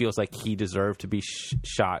he feels like he deserved to be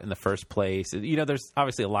shot in the first place. There's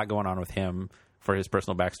obviously a lot going on with him for his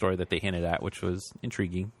personal backstory that they hinted at, which was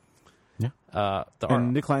intriguing. Yeah. The And art,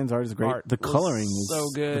 Nick Klein's art is great. art The was coloring is so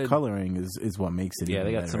good. The coloring is what makes it. yeah, even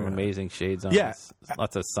they got better. some amazing shades on. Yeah. this.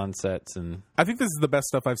 Lots of sunsets and. I think this is the best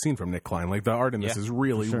stuff I've seen from Nick Klein. Like the art in this Yeah. is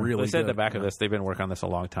really, really They said good. at the back of this, they've been working on this a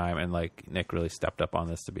long time, and like Nick really stepped up on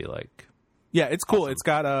this to be like, Yeah, it's cool. It's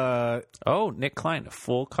got Nick Klein,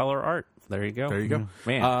 full color art. There you go. there you go.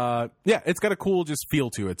 Man. It's got a cool just feel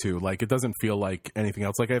to it too. Like it doesn't feel like anything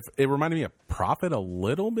else. Like it reminded me of Prophet a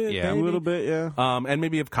little bit. Yeah. A maybe. little bit, yeah. And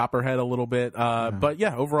maybe of Copperhead a little bit. But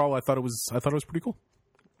yeah, overall I thought it was pretty cool.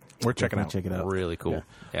 We're checking out. Check it out. Really cool.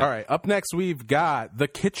 Yeah. All right, up next we've got The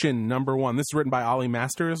Kitchen #1. This is written by Ollie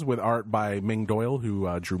Masters with art by Ming Doyle, who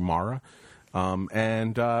drew Mara.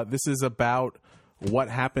 And this is about what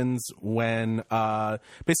happens when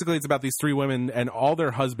basically it's about these three women and all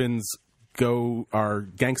their husbands are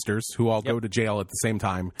gangsters who all go to jail at the same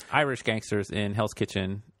time. Irish gangsters in Hell's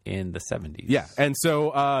Kitchen in the 70s. Yeah, and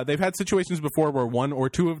so they've had situations before where one or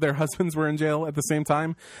two of their husbands were in jail at the same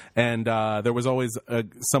time, and there was always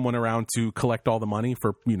someone around to collect all the money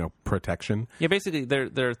for protection. Yeah, basically,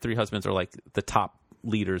 their three husbands are like the top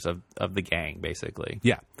leaders of the gang, basically.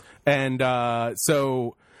 Yeah, and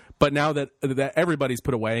but now that everybody's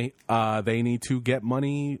put away, they need to get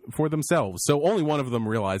money for themselves. So only one of them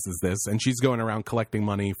realizes this, and she's going around collecting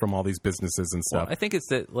money from all these businesses and stuff. I think it's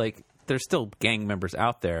that, like, there's still gang members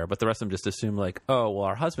out there, but the rest of them just assume, like, oh, well,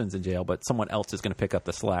 our husband's in jail, but someone else is going to pick up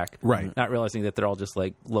the slack. Right. Not realizing that they're all just,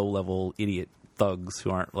 like, low-level idiot thugs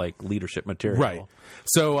who aren't, like, leadership material. Right.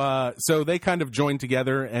 So they kind of join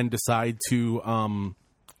together and decide to,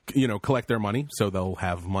 collect their money, so they'll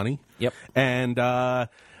have money. Yep. And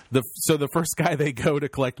the first guy they go to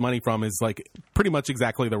collect money from is like pretty much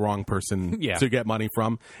exactly the wrong person Yeah. to get money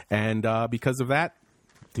from, and because of that,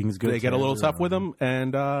 Things good. they get a little tough with them,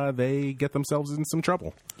 and they get themselves in some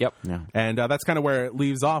trouble. Yep. Yeah. And that's kind of where it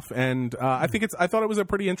leaves off. And I thought it was a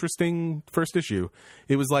pretty interesting first issue.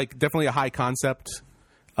 It was like definitely a high concept.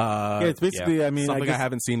 Yeah, it's basically. yeah. I mean, Something I I guess,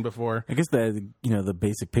 haven't seen before. I guess the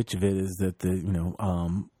basic pitch of it is that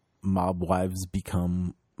the mob wives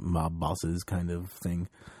become mob bosses, kind of thing.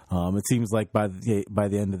 It seems like by the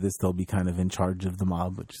end of this, they'll be kind of in charge of the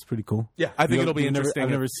mob, which is pretty cool. Yeah, I think it'll be interesting.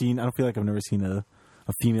 I don't feel like I've never seen a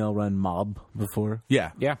female run mob before.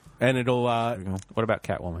 Yeah, Yeah. and it'll What about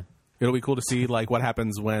Catwoman? be cool to see like what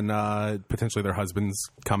happens when potentially their husbands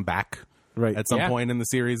come back Right. at some Yeah. point in the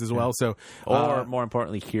series as well. So Or more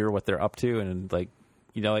importantly, hear what they're up to and, like,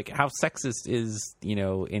 like how sexist is,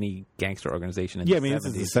 any gangster organization in Yeah, the I mean, 70s.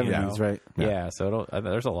 this is the 70s, right? Yeah, so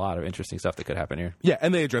there's a lot of interesting stuff that could happen here. yeah,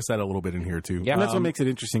 and they address that a little bit in here too. Yeah. And that's what makes it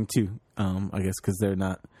interesting too. I guess because they're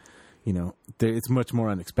not, it's much more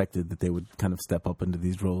unexpected that they would kind of step up into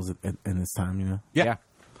these roles in this time. Yeah.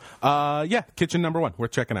 Kitchen #1. We're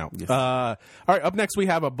checking out. Yes. All right, up next we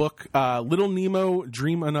have a book, Little Nemo,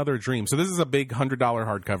 Dream Another Dream. So this is a big $100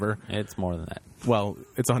 hardcover. It's more than that. Well,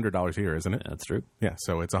 it's $100 here, isn't it? That's true. Yeah,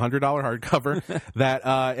 so it's a $100 hardcover that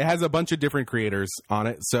it has a bunch of different creators on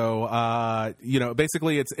it. So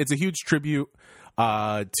basically, it's a huge tribute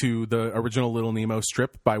to the original Little Nemo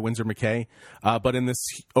strip by Winsor McCay, but in this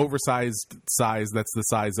oversized size that's the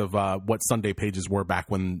size of what Sunday pages were back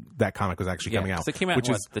when that comic was actually coming out. So it came out which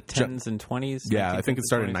in is the 10s and 20s? Yeah, I think it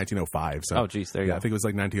started in 1920s? 1905. So. Oh, geez, there you go. I think it was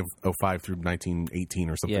like 1905 through 1918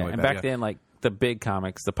 or something Yeah, like and that. back then, like, the big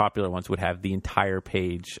comics, the popular ones, would have the entire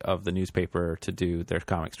page of the newspaper to do their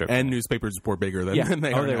comic strip. And newspapers were bigger than, Yeah. than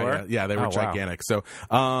they Oh, are they now. were? Yeah, they were Oh, wow. gigantic. So,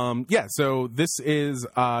 so this is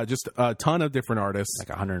just a ton of different artists. like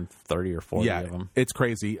 130 or 40 of them. It's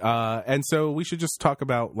crazy. And so we should just talk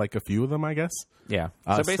about like a few of them, I guess. Yeah.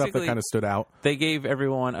 So stuff that kind of stood out. They gave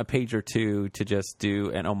everyone a page or two to just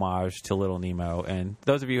do an homage to Little Nemo. And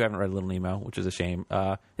those of you who haven't read Little Nemo, which is a shame,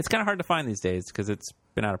 it's kind of hard to find these days because it's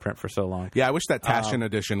been out of print for so long. Yeah, I wish that Taschen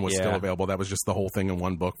edition was yeah. still available. That was just the whole thing in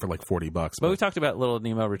one book for like $40. But we talked about Little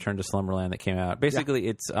Nemo Return to Slumberland that came out. Basically,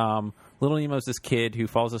 it's Little Nemo's this kid who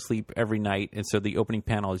falls asleep every night, and so the opening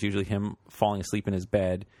panel is usually him falling asleep in his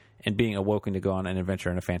bed and being awoken to go on an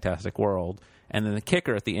adventure in a fantastic world. And then the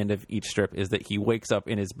kicker at the end of each strip is that he wakes up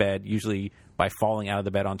in his bed, usually by falling out of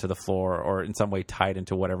the bed onto the floor or in some way tied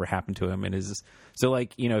into whatever happened to him. So,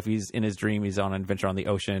 like, you know, if he's in his dream, he's on an adventure on the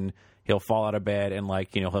ocean, he'll fall out of bed and,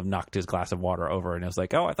 like, you know, he'll have knocked his glass of water over and it's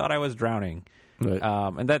like, oh, I thought I was drowning. Right.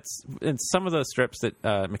 And some of the strips that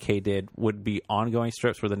McKay did would be ongoing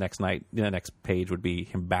strips where the next page would be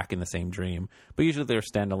him back in the same dream. But usually they're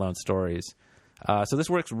standalone stories. So this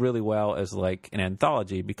works really well as like an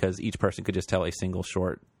anthology because each person could just tell a single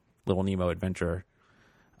short Little Nemo adventure.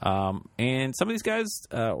 And some of these guys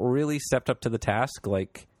really stepped up to the task.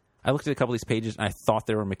 Like, I looked at a couple of these pages and I thought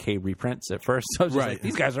they were McKay reprints at first. So I was just like,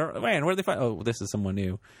 these guys are, man, where did they find? Oh, this is someone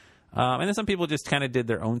new. And then some people just kind of did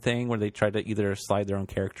their own thing where they tried to either slide their own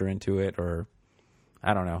character into it or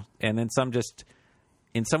I don't know. And then some just,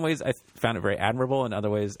 in some ways, I found it very admirable. In other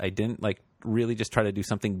ways, I didn't, like, really just try to do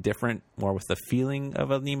something different, more with the feeling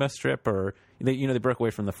of a Nemo strip. Or, they broke away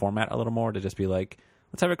from the format a little more to just be like,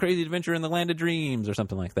 let's have a crazy adventure in the land of dreams or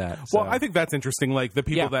something like that. Well, I think that's interesting. Like the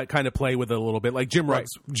people that kind of play with it a little bit, like Jim Rugg's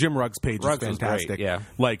page Ruggs is was fantastic. great, yeah.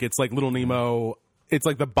 Like it's like Little Nemo. It's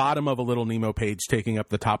like the bottom of a Little Nemo page taking up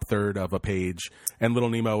the top third of a page, and Little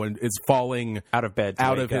Nemo is falling out of bed,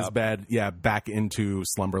 out of his bed, back into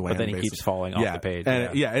Slumberland. But then he keeps falling off the page.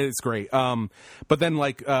 And it's great. But then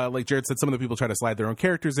like Jared said, some of the people try to slide their own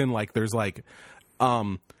characters in. Like there's like,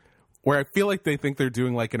 where I feel like they think they're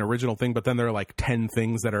doing like an original thing, but then there are like 10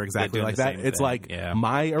 things that are exactly like that. It's like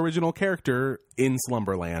my original character in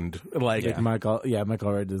Slumberland. Like Michael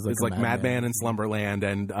Red is like it's like Madman in Slumberland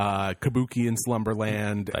and Kabuki in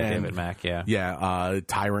Slumberland by and David Mack,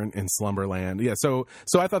 Tyrant in Slumberland. Yeah, so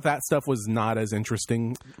I thought that stuff was not as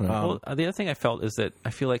interesting. Well, the other thing I felt is that I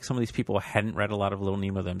feel like some of these people hadn't read a lot of Little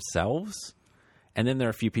Nemo themselves. And then there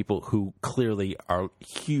are a few people who clearly are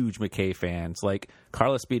huge McKay fans. Like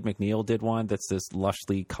Carla Speed McNeil did one that's this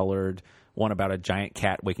lushly colored one about a giant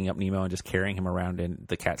cat waking up Nemo and just carrying him around in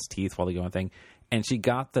the cat's teeth while they go on thing. And she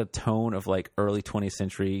got the tone of like early 20th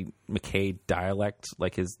century McKay dialect,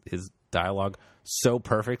 like his dialogue, so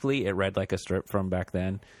perfectly. It read like a strip from back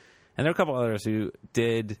then. And there are a couple others who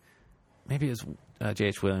did, maybe it was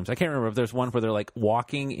J.H. Williams. I can't remember if there's one where they're like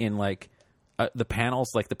walking in like, the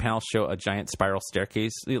panels show a giant spiral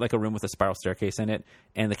staircase, like a room with a spiral staircase in it,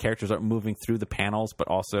 and the characters are moving through the panels, but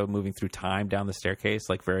also moving through time down the staircase,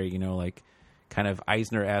 like very, like kind of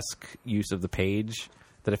Eisner-esque use of the page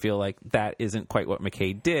that I feel like that isn't quite what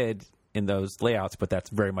McKay did in those layouts, but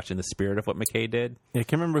that's very much in the spirit of what McKay did. Yeah, I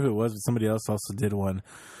can't remember who it was, but somebody else also did one.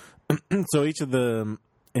 So each of the,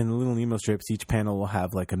 in the Little Nemo strips, each panel will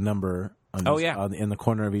have like a number in the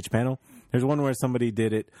corner of each panel. There's one where somebody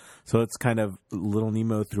did it, so it's kind of Little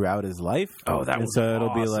Nemo throughout his life. Oh, that was so it'll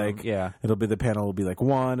awesome. be like, it'll be the panel will be like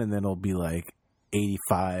 1, and then it'll be like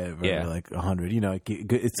 85 or like 100.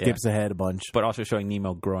 It skips ahead a bunch. But also showing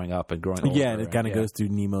Nemo growing up and growing older. Yeah, and it kind of goes through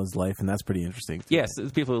Nemo's life, and that's pretty interesting too. Yes,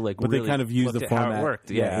 it's people who but really they kind of use the format. How it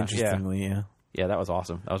worked. Interestingly, yeah. Yeah, that was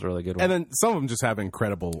awesome. That was a really good one. And then some of them just have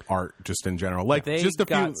incredible art just in general. Like they just a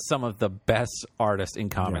got few some of the best artists in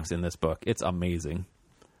comics in this book. It's amazing.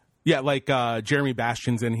 Yeah, like Jeremy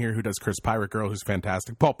Bastian's in here, who does Curse Pirate Girl, who's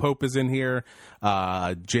fantastic. Paul Pope is in here.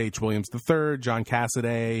 J.H. Williams III, John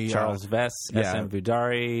Cassaday, Charles Vess, S.M.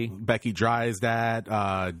 Vudari, Becky Drysdad,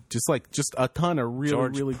 just a ton of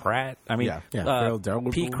really Pratt. I mean,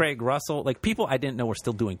 P. Craig Russell, like people I didn't know were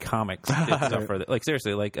still doing comics. Did stuff for like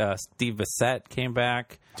seriously, like Steve Bissette came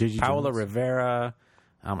back, Paola Rivera.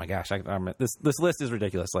 Oh my gosh, this list is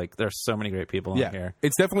ridiculous. Like, there's so many great people on here.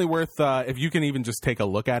 It's definitely worth if you can even just take a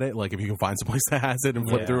look at it. Like, if you can find someplace that has it and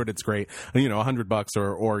flip through it, it's great. You know, $100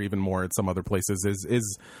 or even more at some other places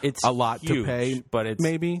is It's a lot huge, to pay. but it's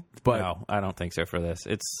maybe, but no, I don't don't think so for this.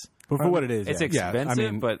 It's But for what it is, it's yeah.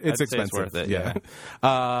 expensive, but it's I'd say expensive. it's worth it.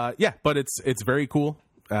 Yeah, but it's very cool.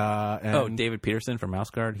 And David Peterson from Mouse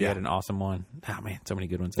Guard. He Yeah. had an awesome one. Oh man, so many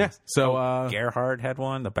good ones. yeah. So Gerhard had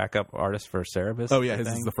one, the backup artist for Cerebus. oh yeah, I his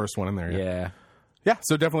is think. the first one in there. Yeah. Yeah,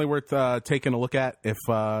 so definitely worth taking a look at if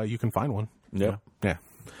you can find one. Yep. Yeah.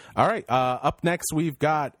 All right. Up next, we've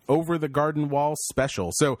got Over the Garden Wall special.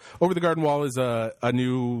 So, Over the Garden Wall is a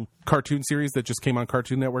new cartoon series that just came on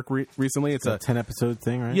Cartoon Network recently. It's a 10-episode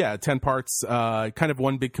thing, right? yeah, 10 parts, kind of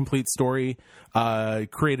one big complete story,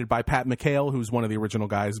 created by Pat McHale, who's one of the original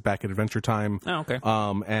guys back at Adventure Time. Oh, okay.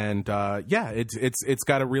 Yeah, it's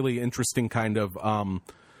got a really interesting kind of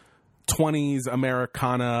 20s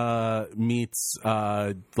Americana meets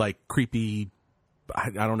like creepy. I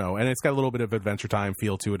don't know, and it's got a little bit of Adventure Time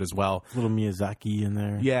feel to it as well. A little Miyazaki in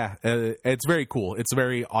there. Yeah, it's very cool. It's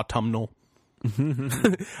very autumnal.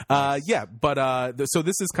 Yeah, but so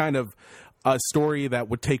this is kind of a story that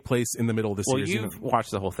would take place in the middle of the Well, series. you've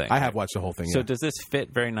watched the whole thing. I have watched the whole thing. So yeah. does this fit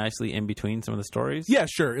very nicely in between some of the stories? Yeah,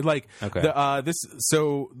 sure. Like Okay.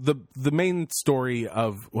 the main story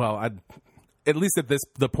of at least at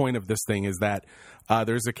the point of this thing is that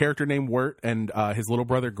there's a character named Wirt and his little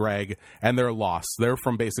brother Greg, and they're lost. They're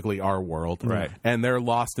from basically our world, Right. And they're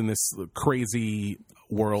lost in this crazy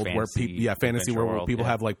world where Fantasy fantasy adventure world where world, people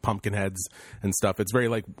yeah. have like pumpkin heads and stuff. It's very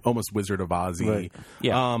like almost Wizard of Oz-y. Right.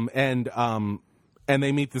 Yeah. And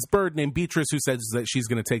they meet this bird named Beatrice who says that she's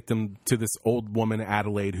going to take them to this old woman,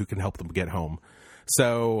 Adelaide, who can help them get home.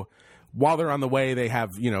 So while they're on the way, they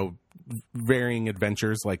have, varying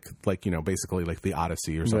adventures like, basically like the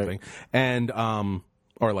Odyssey or something. Right. And,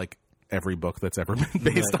 or like every book that's ever been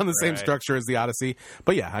based on the same Right. structure as the Odyssey.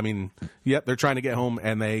 But yeah, I mean, they're trying to get home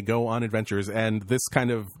and they go on adventures. And this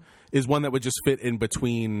kind of is one that would just fit in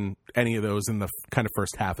between any of those in the kind of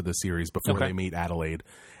first half of the series before Okay. they meet Adelaide.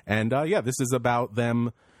 And this is about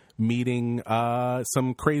them meeting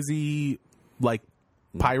some crazy like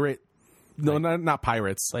pirate. No, not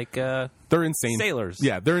pirates. Like They're insane sailors.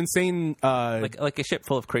 Yeah, they're insane. like a ship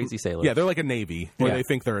full of crazy sailors. Yeah, they're like a navy, or Yeah. they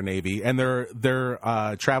think they're a navy, and they're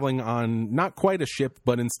traveling on not quite a ship,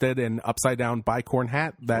 but instead an upside down bicorn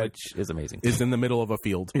hat that which is amazing. is in the middle of a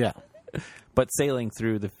field. Yeah. But sailing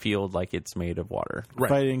through the field like it's made of water. Right.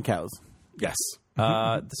 Fighting cows. Yes.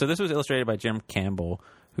 So this was illustrated by Jim Campbell,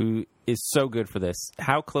 who is so good for this.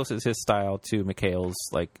 How close is his style to McHale's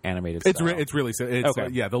like animated style? It's really Okay.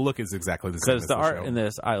 the look is exactly the same. Because as the art show. in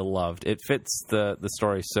this I loved. It fits the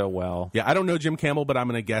story so well. Yeah, I don't know Jim Campbell, but I'm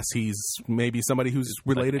going to guess he's maybe somebody who's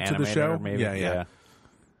related to the Animator, show. maybe. Yeah.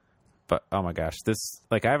 But oh my gosh, this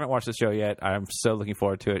I haven't watched the show yet. I'm so looking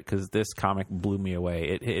forward to it because this comic blew me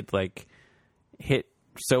away. It hit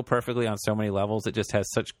so perfectly on so many levels. It just has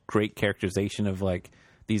such great characterization of like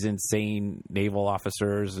these insane naval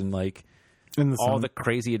officers and like And all the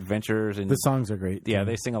crazy adventures and the songs are great. yeah,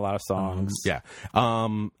 they sing a lot of songs. Yeah.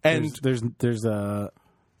 And There's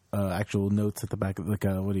actual notes at the back of like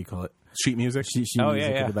what do you call it? sheet music. Sheet Oh,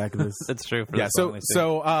 music yeah. at the back of this. That's true. For Yeah. the song they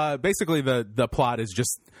sing. Basically the plot is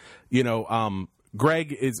just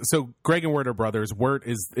Greg and Wirt are brothers. Wirt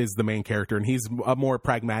is the main character, and he's a more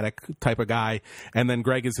pragmatic type of guy. And then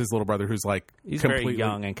Greg is his little brother, who's like he's completely very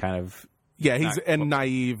young and kind of he's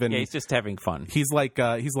naive, and yeah, he's just having fun. he's like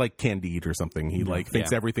Candide or something. He like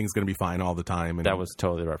thinks Yeah. everything's going to be fine all the time. And That was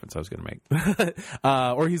totally the reference I was going to make.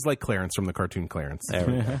 or he's like Clarence from the cartoon Clarence. There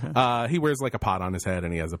we go. He wears like a pot on his head,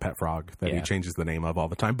 and he has a pet frog that he Yeah. changes the name of all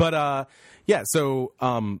the time. But so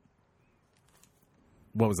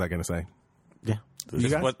what was I going to say? Yeah. You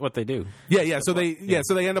Just guys? what they do. Yeah. So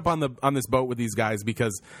they end up on this boat with these guys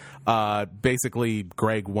because basically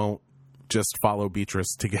Greg won't just follow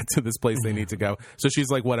Beatrice to get to this place they need to go. So she's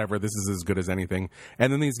like, whatever, this is as good as anything.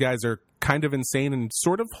 And then these guys are kind of insane and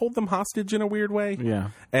sort of hold them hostage in a weird way.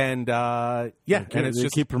 Yeah. And and it's they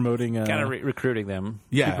just keep promoting Kind of recruiting them.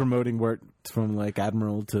 yeah. keep promoting Wirt from like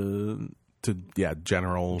admiral to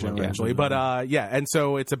general eventually. yeah. But and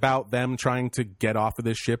so it's about them trying to get off of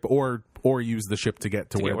this ship or use the ship to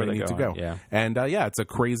get to where they need to go. Yeah. And it's a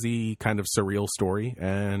crazy kind of surreal story,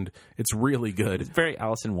 and it's really good. It's very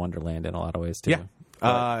Alice in Wonderland in a lot of ways too. Yeah.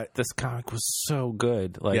 But this comic was so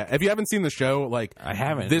good. Like Yeah, if you haven't seen the show, like I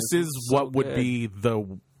haven't. This This is is so what would good. be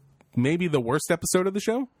maybe the worst episode of the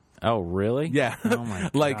show. Oh really? Yeah, Oh my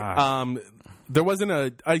like gosh. there wasn't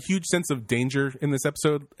a huge sense of danger in this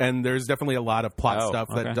episode, and there's definitely a lot of plot Oh, stuff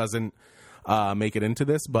that okay. doesn't make it into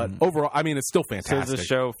this. But overall, I mean, it's still So fantastic. does the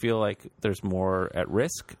show feel like there's more at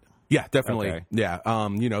risk? Yeah, definitely. Okay. Yeah.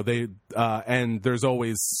 You know, they and there's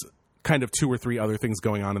always kind of 2 or 3 other things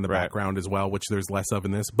going on in the background as well, which there's less of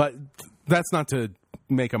in this. But that's not to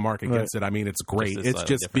make a mark against it. I mean, it's great. Just a It's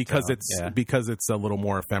slightly just different because tone. it's a little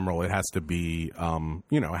more ephemeral. It has to be,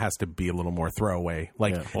 it has to be a little more throwaway.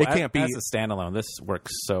 Like Well, it can't be. as a standalone. This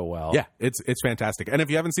works so well. Yeah, it's fantastic. And if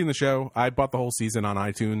you haven't seen the show, I bought the whole season on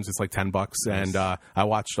iTunes. It's like $10, and I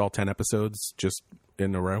watched all 10 episodes just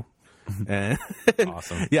in a row. And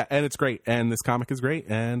Awesome. Yeah, and it's great. And this comic is great,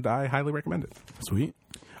 and I highly recommend it. Sweet.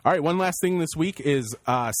 All right, one last thing this week is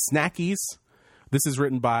Snackies. This is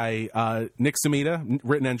written by Nick Samita,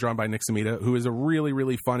 written and drawn by Nick Samita, who is a really,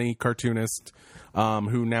 really funny cartoonist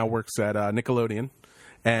who now works at Nickelodeon.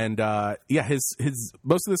 And his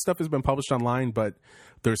most of this stuff has been published online, but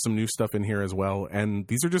there's some new stuff in here as well. And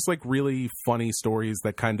these are just like really funny stories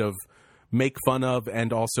that kind of make fun of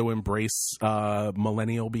and also embrace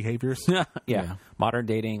millennial behaviors. yeah. Modern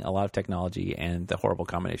dating, a lot of technology, and the horrible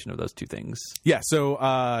combination of those two things. Yeah, so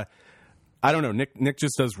I don't know. Nick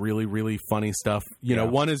just does really, really funny stuff. You know,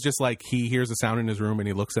 one is just like he hears a sound in his room and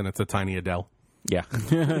he looks and it's a tiny Adele. Yeah.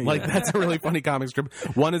 Like that's a really funny comic strip.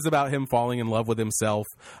 One is about him falling in love with himself.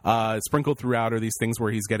 Sprinkled throughout are these things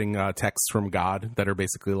where he's getting texts from God that are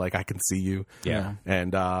basically like, "I can see you." Yeah.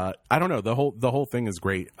 And I don't know. The whole thing is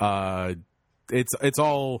great. It's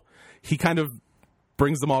all he kind of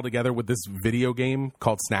brings them all together with this video game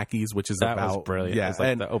called Snackies, which is That about was brilliant. Yeah, It was like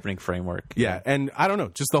and the opening framework. yeah, and I don't know,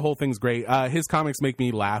 just the whole thing's great. His comics make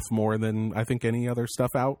me laugh more than I think any other stuff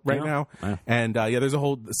out right Yeah. now. Yeah. And there's a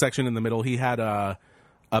whole section in the middle. He had a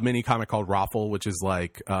mini comic called Raffle, which is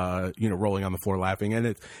like rolling on the floor laughing, and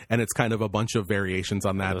it's kind of a bunch of variations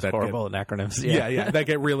on that. Those that horrible acronyms. yeah, that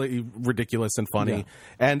get really ridiculous and funny.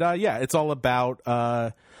 Yeah. And it's all about.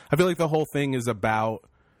 I feel like the whole thing is about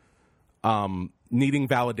needing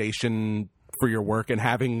validation for your work and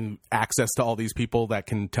having access to all these people that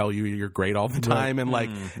can tell you you're great all the time, and like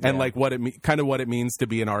like what it means to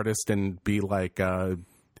be an artist and be like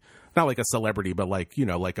not like a celebrity, but like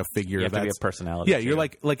like a figure. You have to be that's a personality. Yeah, you're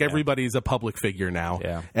too. like everybody's a public figure now.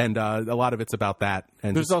 Yeah. And a lot of it's about that.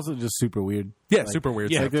 And There's also just super weird. yeah, super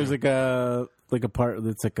weird. yeah, stuff. Like there's like a part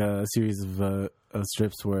that's like a series of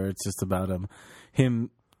strips where it's just about him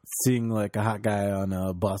seeing like a hot guy on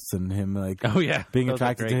a bus and him like Oh, yeah. being Those are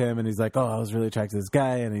attracted to great. him, and he's like, oh, I was really attracted to this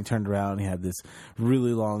guy, and he turned around and he had this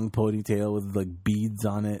really long ponytail with like beads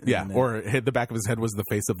on it. Yeah, and then, or hit the back of his head was the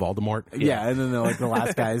face of Voldemort. yeah, and then like the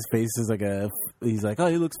last guy's face is like he's like, oh,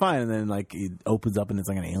 he looks fine, and then like he opens up and it's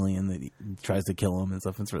like an alien that he tries to kill him and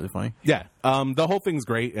stuff. It's really funny. Yeah, the whole thing's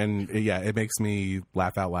great, and it makes me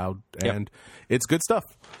laugh out loud, and it's good stuff.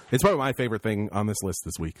 It's probably my favorite thing on this list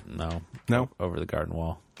this week. No, Over the Garden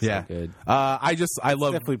Wall. So yeah, good. I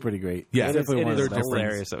love. Definitely pretty great. Yeah, It's definitely one of they're the best different.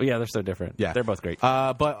 hilarious. Yeah, they're so different. Yeah, They're both great.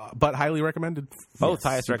 but highly recommended. Both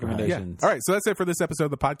highest Yeah. recommendations. All right, so that's it for this episode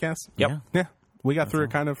of the podcast. Yep. Yeah. Yeah, we got through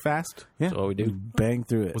it kind of fast. Yeah, That's what we do. Bang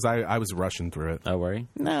through it. I was rushing through it. No worry.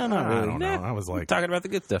 No, not I really. don't know. I was like, Talking about the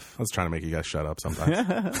good stuff. I was trying to make you guys shut up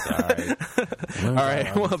sometimes. Sorry. All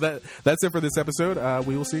right, well that's it for this episode.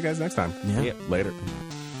 We will see you guys next time. Yeah. Yeah. Later.